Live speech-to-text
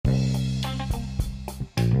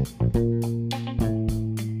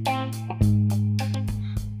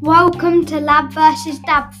Welcome to Lad vs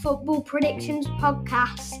Dad Football Predictions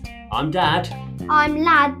Podcast. I'm Dad. I'm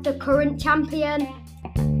Lad, the current champion.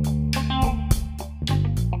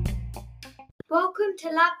 Welcome to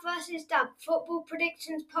Lad vs Dad Football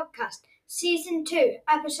Predictions Podcast, Season 2,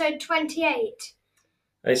 Episode 28.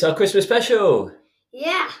 It's our Christmas special.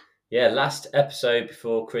 Yeah, last episode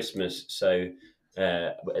before Christmas. So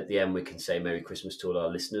at the end we can say Merry Christmas to all our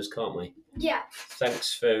listeners, can't we? Yeah.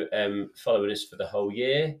 Thanks for following us for the whole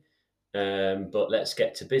year. But let's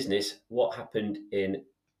get to business. What happened in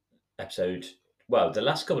the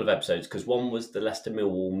last couple of episodes, because one was the Leicester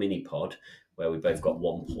Millwall mini pod where we both got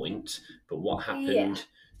 1 point. But what happened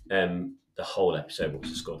the whole episode? What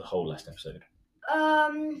was the score of the whole last episode?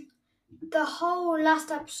 The whole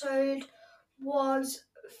last episode was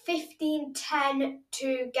 15-10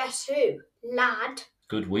 to guess who? Lad.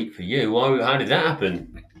 Good week for you. How did that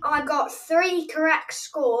happen? I got 3 correct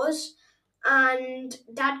scores and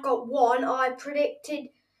Dad got 1. I predicted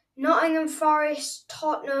Nottingham Forest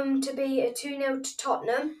Tottenham to be a 2-0 to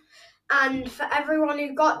Tottenham. And for everyone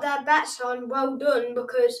who got their bets on, well done,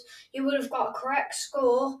 because you would have got a correct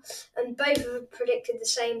score and both of them predicted the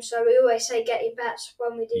same. So we always say get your bets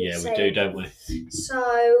when we do the same. Yeah, we do, don't we?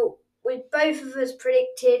 So both of us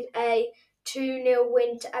predicted a 2-0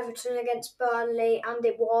 win to Everton against Burnley, and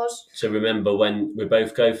it was. So remember, when we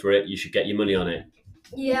both go for it, you should get your money on it.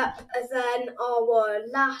 Yep, and then our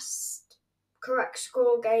last correct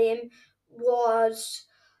score game was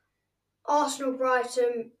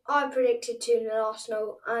Arsenal-Brighton. I predicted 2-0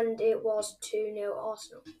 Arsenal, and it was 2-0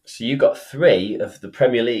 Arsenal. So you got 3 of the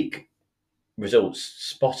Premier League results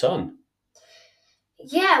spot on.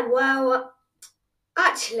 Yeah, well,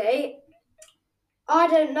 actually, I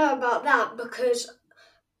don't know about that because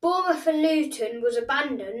Bournemouth and Luton was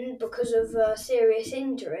abandoned because of a serious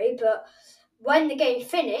injury, but when the game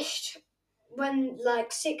finished, when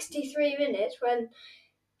 63 minutes, when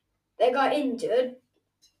they got injured,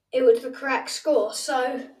 it was the correct score.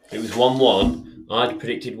 So it was 1-1. I'd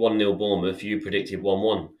predicted 1-0 Bournemouth. You predicted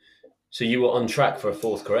 1-1. So you were on track for a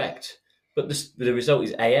 4th correct. But the result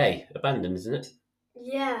is AA, abandoned, isn't it?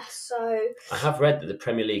 Yeah, so I have read that the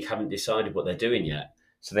Premier League haven't decided what they're doing yet.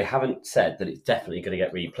 So they haven't said that it's definitely going to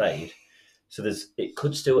get replayed. So it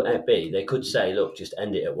could still be. They could say, look, just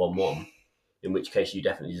end it at 1-1, in which case you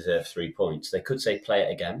definitely deserve 3 points. They could say play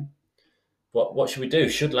it again. What should we do?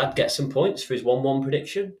 Should Lad get some points for his 1-1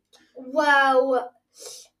 prediction? Well,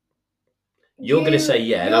 you're going to say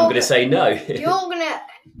yeah, and I'm going to say no.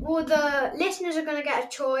 The listeners are going to get a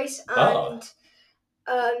choice, and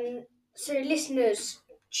so listeners,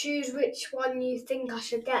 choose which one you think I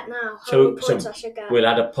should get now. How many points I should get. We'll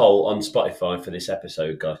add a poll on Spotify for this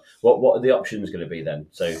episode, guys. What are the options going to be then?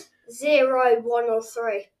 So 0, 1 or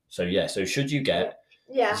 3. So should you get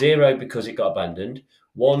 0 because it got abandoned,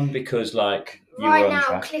 1 because you right were on now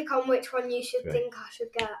track. Click on which one you should think I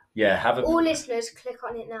should get. Yeah, all listeners click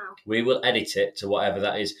on it now. We will edit it to whatever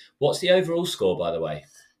that is. What's the overall score, by the way?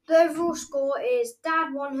 The overall score is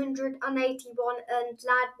Dad 181 and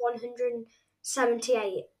Lad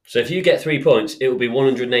 178. So if you get 3 points, it will be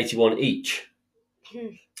 181 each.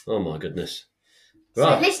 Oh my goodness.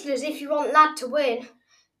 Right. So listeners, if you want Lad to win,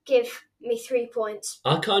 give me 3 points.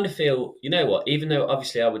 I kind of feel, you know what, even though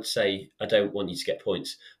obviously I would say I don't want you to get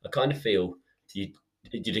points, I kind of feel you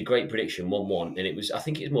did a great prediction, 1-1, and I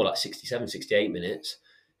think it was more like 67, 68 minutes.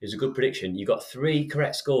 It was a good prediction. You got 3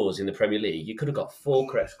 correct scores in the Premier League. You could have got 4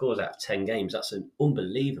 correct scores out of 10 games. That's an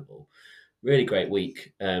unbelievable, really great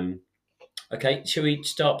week. Okay, shall we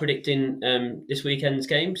start predicting this weekend's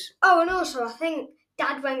games? Oh, and also I think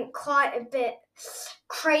Dad went quite a bit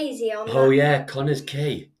crazy on that. Oh yeah, Connor's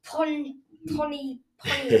key. Pony. In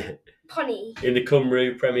the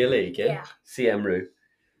Cymru Premier League, yeah? CMRU.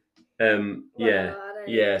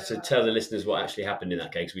 So tell the listeners what actually happened in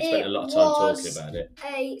that game, because we spent a lot of time talking about it.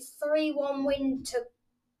 A 3-1 win to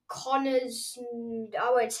Connor's, I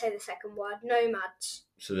won't say the second word, Nomads.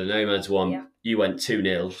 So the Nomads won. Yeah. You went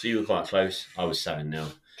 2-0, so you were quite close. I was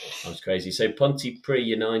 7-0. I was crazy. So Pontypridd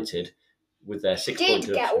United, with their 6 points,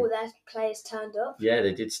 did get all their players turned up. Yeah,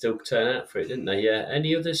 they did still turn out for it, didn't they? Yeah.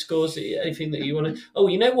 Any other scores? Anything that you want to? Oh,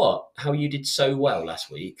 you know what? How you did so well last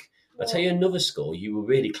week. I'll tell you another score you were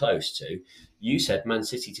really close to. You said Man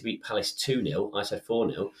City to beat Palace 2-0. I said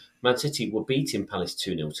 4-0. Man City were beating Palace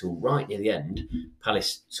 2-0 till right near the end.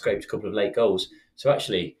 Palace scraped a couple of late goals. So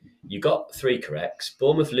actually, you got 3 corrects.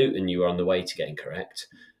 Bournemouth Luton, you were on the way to getting correct.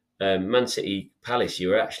 Man City Palace, you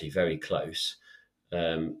were actually very close.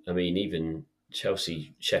 I mean, even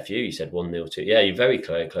Chelsea, Sheff U, you said 1-0 to. Yeah, you're very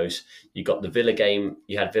close. You got the Villa game.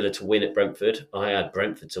 You had Villa to win at Brentford. I had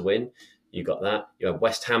Brentford to win. You got that. You had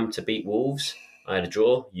West Ham to beat Wolves. I had a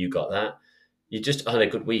draw. You got that. You just had a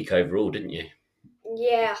good week overall, didn't you?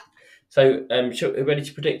 Yeah. So, ready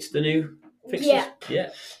to predict the new fixtures? Yeah. Yeah.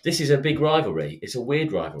 This is a big rivalry. It's a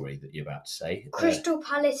weird rivalry that you're about to say. Crystal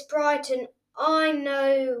Palace, Brighton. I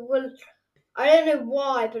know. Well, I don't know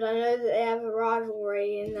why, but I know that they have a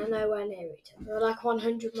rivalry and they're nowhere near each other. They're like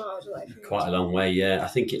 100 miles away from Quite each a long way, yeah. I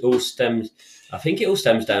think it all stems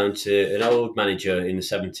down to an old manager in the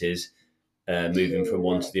 70s moving from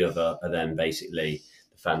one to the other, and then basically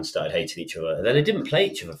the fans started hating each other, and then they didn't play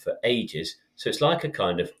each other for ages. So it's like a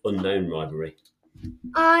kind of unknown rivalry.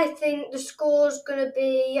 I think the score's going to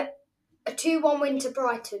be a 2-1 win to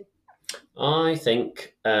Brighton. I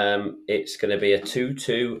think it's going to be a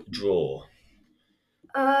 2-2 draw.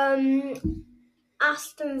 Aston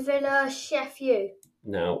Villa, Sheff U.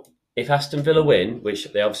 Now, if Aston Villa win,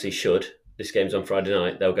 which they obviously should, this game's on Friday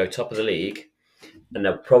night, they'll go top of the league, and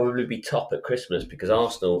they'll probably be top at Christmas because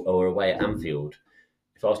Arsenal are away at Anfield.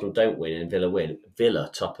 If Arsenal don't win and Villa win,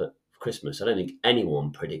 Villa top at Christmas. I don't think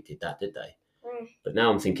anyone predicted that, did they? But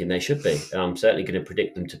now I'm thinking they should be. And I'm certainly going to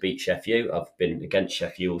predict them to beat Sheff U. I've been against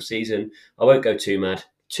Sheff U all season. I won't go too mad.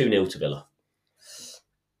 2-0 to Villa.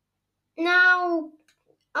 Now,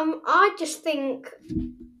 I just think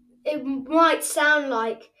it might sound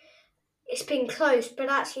like it's been close, but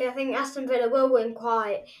actually I think Aston Villa will win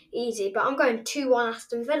quite easy. But I'm going 2-1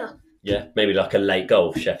 Aston Villa. Yeah, maybe like a late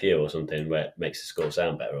goal for Sheff U or something where it makes the score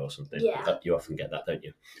sound better or something. Yeah. You often get that, don't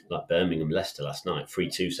you? Like Birmingham, Leicester last night.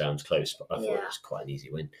 3-2 sounds close, but I thought it was quite an easy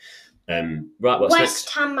win. Right, what's West next?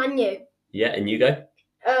 Ham, Man U. Yeah, and you go?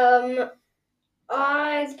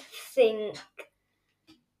 I think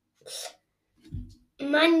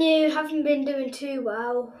Man U haven't been doing too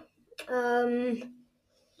well.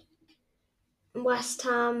 West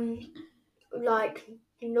Ham, like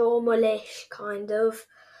normalish kind of.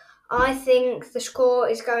 I think the score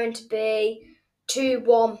is going to be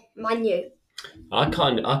 2-1 Man U. I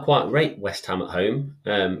quite rate West Ham at home,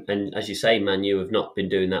 and as you say, Man U have not been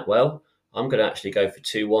doing that well. I'm going to actually go for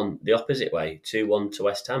 2-1 the opposite way, 2-1 to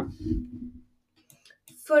West Ham.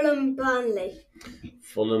 Fulham, Burnley.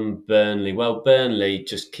 Fulham, Burnley. Well, Burnley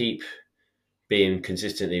just keep being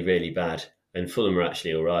consistently really bad, and Fulham are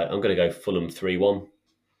actually all right. I'm going to go Fulham 3-1.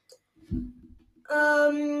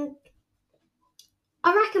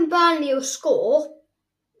 I reckon Burnley will score,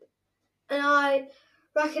 and I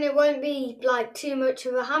reckon it won't be like too much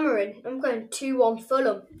of a hammering. I'm going 2-1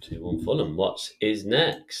 Fulham. 2-1 Fulham. What is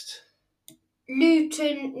next?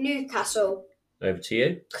 Luton, Newcastle. Over to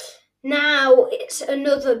you. Now it's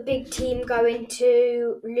another big team going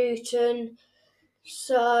to Luton.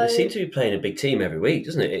 So They seem to be playing a big team every week,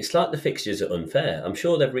 doesn't it? It's like the fixtures are unfair. I'm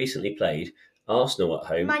sure they've recently played Arsenal at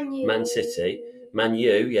home, Man City, Man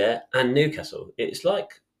U, yeah, and Newcastle. It's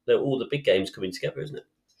like they're all the big games coming together, isn't it?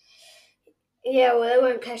 Yeah, well, they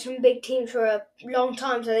won't play some big teams for a long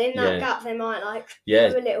time, so in that gap they might have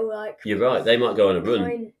a little You're right. They might go on a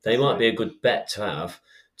run. They might be a good bet to have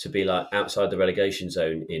to be like outside the relegation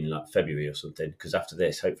zone in like February or something. Because after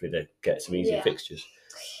this, hopefully they get some easier fixtures.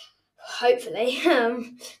 Hopefully,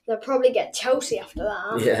 they'll probably get Chelsea after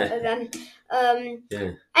that. Yeah. And then,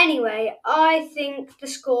 Anyway, I think the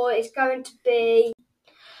score is going to be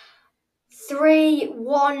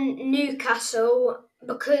 3-1 Newcastle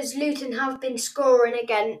because Luton have been scoring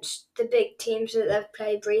against the big teams that they've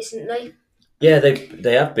played recently. Yeah,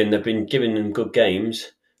 they have been. They've been giving them good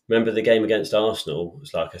games. Remember the game against Arsenal? It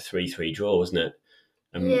was like a 3-3 draw, wasn't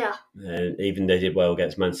it? Even they did well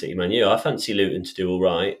against Man City, Man U. I fancy Luton to do all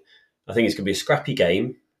right. I think it's going to be a scrappy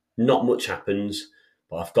game. Not much happens,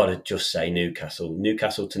 but I've got to just say Newcastle.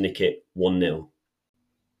 Newcastle to nick it 1-0.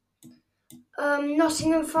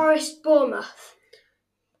 Nottingham Forest, Bournemouth.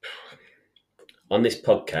 On this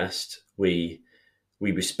podcast, we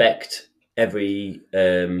respect every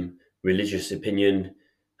religious opinion.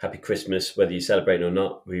 Happy Christmas, whether you celebrate or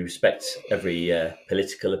not. We respect every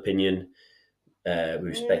political opinion. We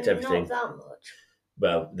respect everything. Not that much.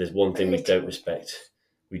 Well, there's one thing we don't respect.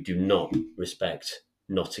 We do not respect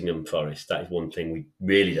Nottingham Forest. That is one thing we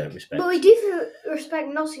really don't respect. But we do respect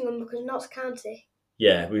Nottingham because Notts County.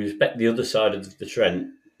 Yeah, we respect the other side of the Trent,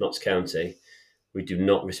 Notts County. We do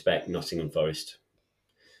not respect Nottingham Forest.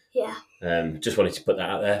 Yeah. Just wanted to put that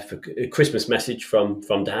out there for a Christmas message from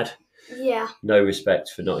Dad. Yeah. No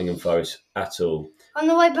respect for Nottingham Forest at all. On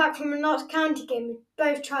the way back from the Notts County game, we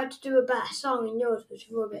both tried to do a better song and yours was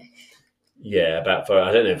rubbish. Yeah,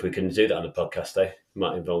 I don't know if we can do that on the podcast though.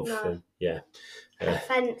 Might involve, No. yeah.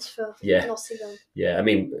 Offence for Yeah. Nottingham. Yeah, I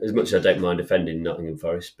mean, as much as I don't mind defending Nottingham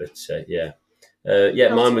Forest, but yeah.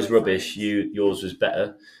 Mine was Nottingham rubbish. fans. Yours was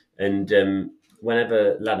better. And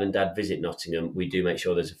whenever Lad and Dad visit Nottingham, we do make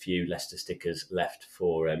sure there's a few Leicester stickers left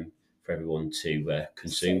for everyone to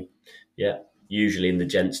consume. See. Yeah, usually in the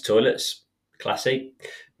gents' toilets. Classy.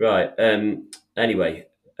 Right. Anyway,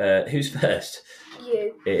 who's first?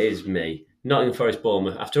 You. It is me. Nottingham Forest,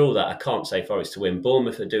 Bournemouth. After all that, I can't say Forest to win.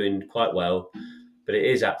 Bournemouth are doing quite well, but it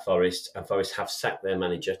is at Forest, and Forest have sacked their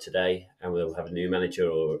manager today, and we'll have a new manager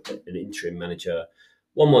or an interim manager.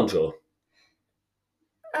 1-1 draw.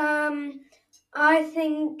 I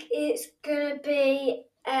think it's gonna be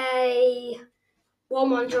a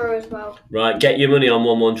 1-1 draw as well. Right, get your money on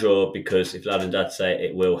 1-1 draw, because if Lad and Dad say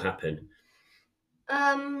it will happen.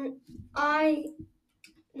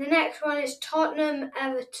 The next one is Tottenham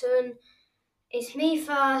Everton. It's me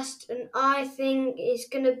first, and I think it's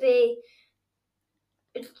gonna be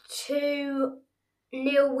a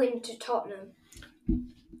 2-0 win to Tottenham.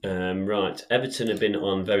 Right, Everton have been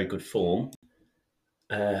on very good form,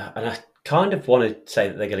 and I kind of want to say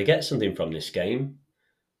that they're going to get something from this game.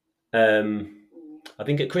 I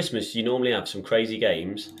think at Christmas you normally have some crazy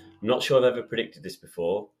games. I'm not sure I've ever predicted this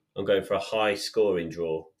before. I'm going for a high scoring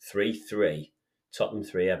draw, 3-3. Tottenham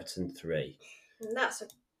 3, Everton 3. And that's a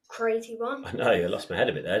crazy one. I know, I lost my head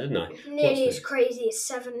a bit there, didn't I? Nearly as crazy as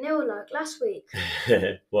 7-0 like last week.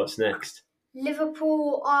 What's next?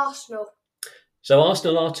 Liverpool, Arsenal. So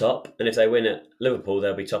Arsenal are top, and if they win at Liverpool,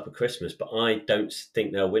 they'll be top at Christmas. But I don't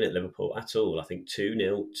think they'll win at Liverpool at all. I think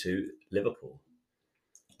 2-0 to Liverpool.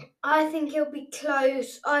 I think it'll be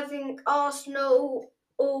close. I think Arsenal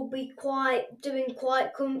will be doing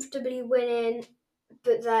quite comfortably winning,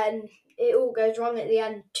 but then it all goes wrong at the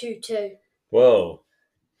end, 2-2. Whoa.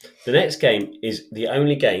 The next game is the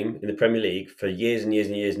only game in the Premier League for years and years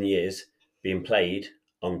and years and years being played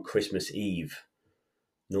on Christmas Eve.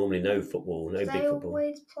 Normally no football, no big football. They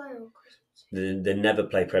always play on Christmas. They never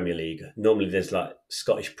play Premier League. Normally there's like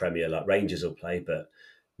Scottish Premier, like Rangers will play, but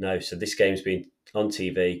no. So this game's been on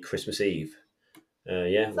TV Christmas Eve.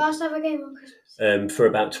 Yeah. First ever game on Christmas. For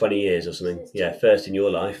about 20 years or something. Yeah, first in your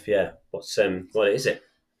life. Yeah. What is it?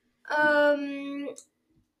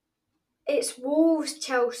 It's Wolves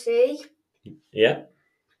Chelsea. Yeah.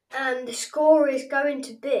 And the score is going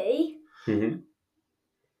to be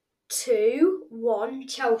 2-1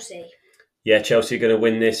 Chelsea. Yeah, Chelsea are going to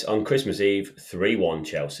win this on Christmas Eve, 3-1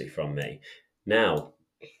 Chelsea from me. Now,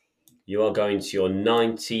 you are going to your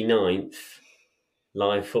 99th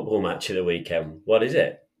live football match of the weekend. What is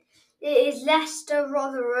it? It is Leicester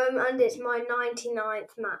Rotherham, and it's my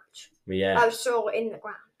 99th match. Yeah. I saw it in the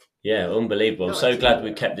ground. Yeah, unbelievable. I'm so glad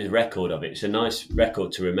we kept this record of it. It's a nice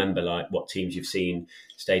record to remember, like, what teams you've seen,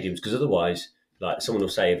 stadiums, because otherwise, like, someone will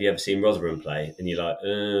say, have you ever seen Rotherham play? And you're like,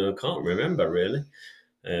 I can't remember, really.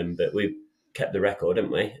 But we kept the record,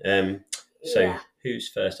 haven't we? So who's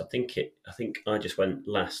first? I think I just went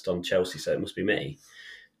last on Chelsea, so it must be me.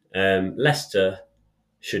 Leicester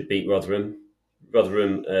should beat Rotherham.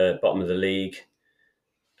 Rotherham, bottom of the league.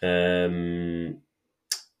 3-0.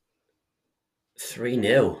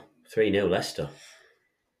 3-0 Leicester.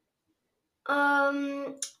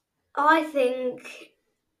 I think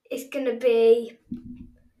it's going to be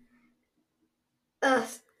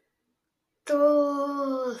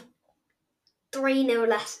 3-0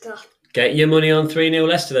 Leicester. Get your money on 3-0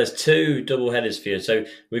 Leicester. There's 2 double headers for you. So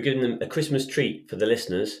we're giving them a Christmas treat for the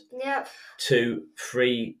listeners. Yep. 2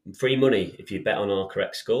 free money if you bet on our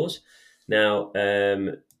correct scores. Now,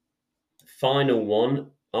 final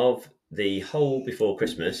one of the whole before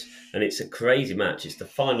Christmas, and it's a crazy match. It's the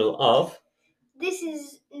final of... This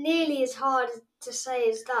is nearly as hard to say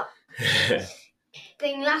as that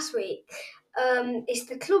thing last week. It's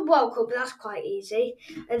the Club World Cup, but that's quite easy.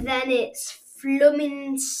 And then it's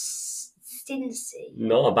Fluminense.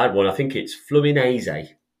 Not a bad one. I think it's Fluminense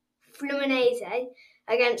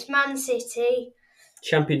against Man City.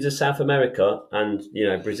 Champions of South America and,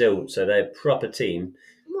 Brazil, so they're a proper team.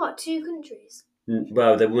 What, 2 countries?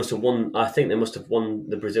 Well, they must have won. I think they must have won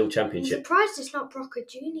the Brazil Championship. I'm surprised it's not Boca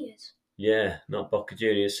Juniors. Yeah, not Boca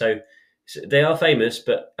Juniors. So they are famous,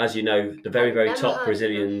 but as you know, the very, very top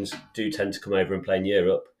Brazilians do tend to come over and play in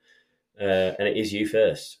Europe. And it is you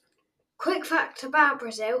first. Quick fact about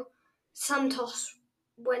Brazil: Santos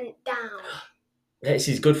went down. This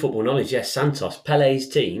is good football knowledge. Yes, Santos, Pele's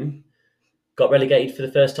team, got relegated for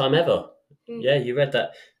the first time ever. Yeah, you read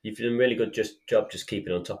that. You've done a really good job just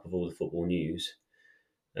keeping on top of all the football news.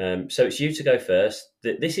 So it's you to go first.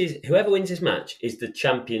 This is whoever wins this match is the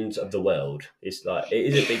champions of the world. It's like it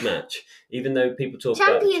is a big match, even though people talk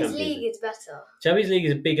about the Champions League is better. Champions League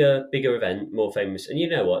is a bigger event, more famous, and you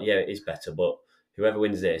know what? Yeah, it is better. But whoever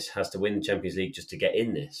wins this has to win the Champions League just to get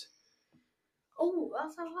in this. Oh,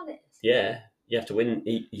 that's how hard it is. Yeah, you have to win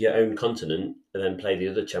your own continent and then play the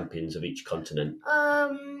other champions of each continent.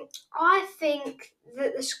 I think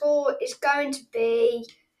that the score is going to be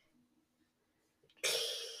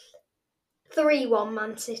 3-1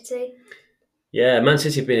 Man City. Yeah, Man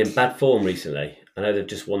City have been in bad form recently. I know they've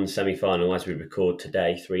just won the semi-final as we record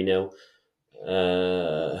today, 3-0.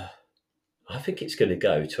 I think it's going to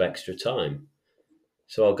go to extra time.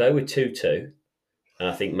 So I'll go with 2-2. And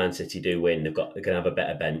I think Man City do win. They're going to have a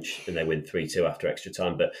better bench and they win 3-2 after extra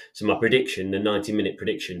time. But so my prediction, the 90-minute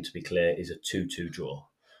prediction, to be clear, is a 2-2 draw.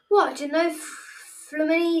 What? Do you know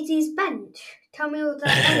Fluminense's bench? Tell me all their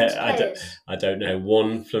bench players. I don't know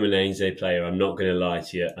one Fluminense player. I'm not going to lie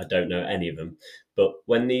to you. I don't know any of them. But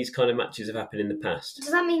when these kind of matches have happened in the past...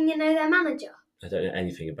 Does that mean you know their manager? I don't know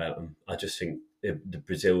anything about them. I just think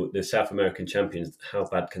the South American champions, how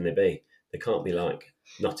bad can they be? They can't be like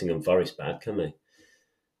Nottingham Forest bad, can they?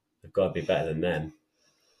 They've got to be better than them.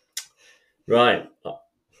 Right.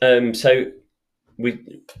 So,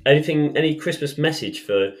 any Christmas message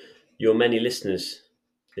for your many listeners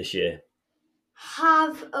this year?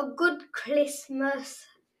 Have a good Christmas,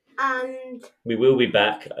 and we will be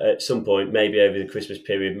back at some point, maybe over the Christmas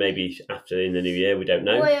period, maybe after in the new year. We don't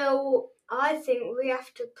know. Well, I think we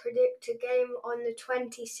have to predict a game on the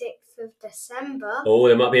 26th of December. Oh,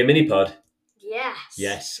 there might be a mini pod. Yes.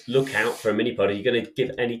 Yes. Look out for a mini pod. Are you going to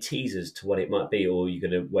give any teasers to what it might be, or are you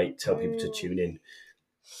going to wait tell people to tune in?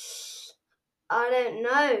 I don't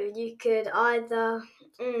know. You could either.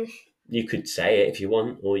 You could say it if you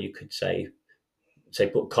want, or you could say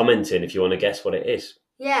put comment in if you want to guess what it is.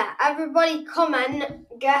 Yeah, everybody comment.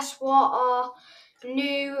 Guess what our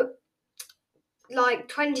new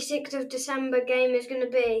 26th of December game is going to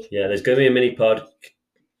be. Yeah, there's going to be a mini pod.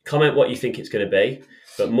 Comment what you think it's going to be,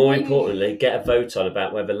 but more importantly, get a vote on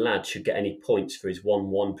about whether Lad should get any points for his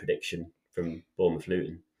 1-1 prediction from Bournemouth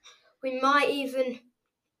Luton. We might even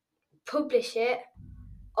publish it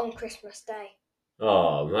on Christmas Day.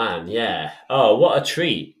 Oh man, yeah. Oh, what a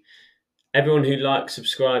treat. Everyone who likes,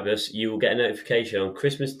 subscribe us, you will get a notification on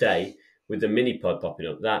Christmas Day with the mini pod popping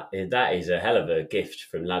up. That is a hell of a gift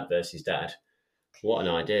from Lad versus Dad. What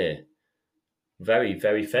an idea. Very,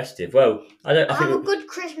 very festive. Well, have a good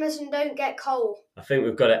Christmas and don't get cold. I think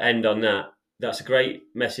we've got to end on that. That's a great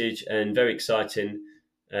message and very exciting.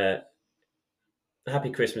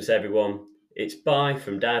 Happy Christmas, everyone. It's bye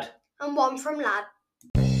from Dad. And one from Lad.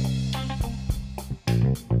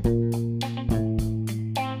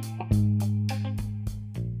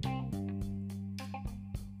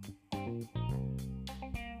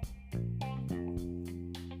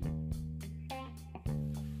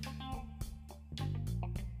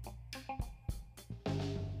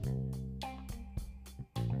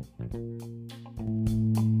 Thank you.